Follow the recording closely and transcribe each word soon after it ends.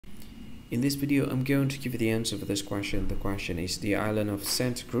In this video, I'm going to give you the answer for this question. The question is, the island of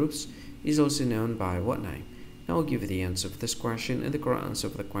Santa Cruz is also known by what name? Now I'll give you the answer for this question, and the correct answer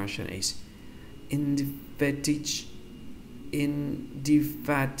for the question is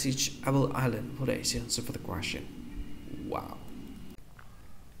Indefatigable Island. What is the answer for the question? Wow.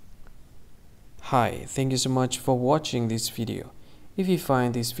 Hi, thank you so much for watching this video. If you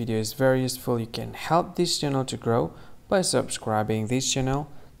find this video is very useful, you can help this channel to grow by subscribing this channel.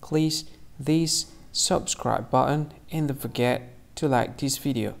 Please this subscribe button and don't forget to like this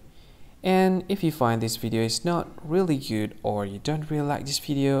video. And if you find this video is not really good, or you don't really like this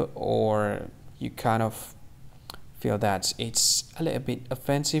video, or you kind of feel that it's a little bit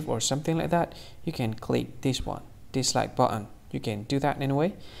offensive or something like that, you can click this one, dislike button. You can do that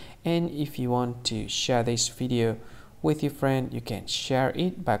anyway. And if you want to share this video with your friend, you can share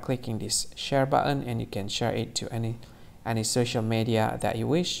it by clicking this share button, and you can share it to any social media that you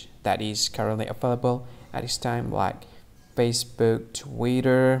wish that is currently available at this time, like Facebook,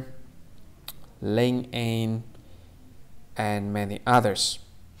 Twitter, LinkedIn, and many others,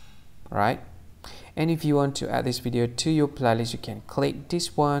 right? And if you want to add this video to your playlist, you can click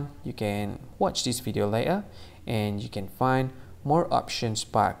this one. You can watch this video later, and you can find more options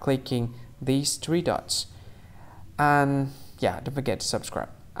by clicking these three dots. And yeah, don't forget to subscribe.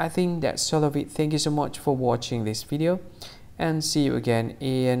 I think that's all of it. Thank you so much for watching this video, and see you again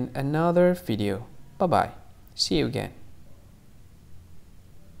in another video. Bye bye. See you again.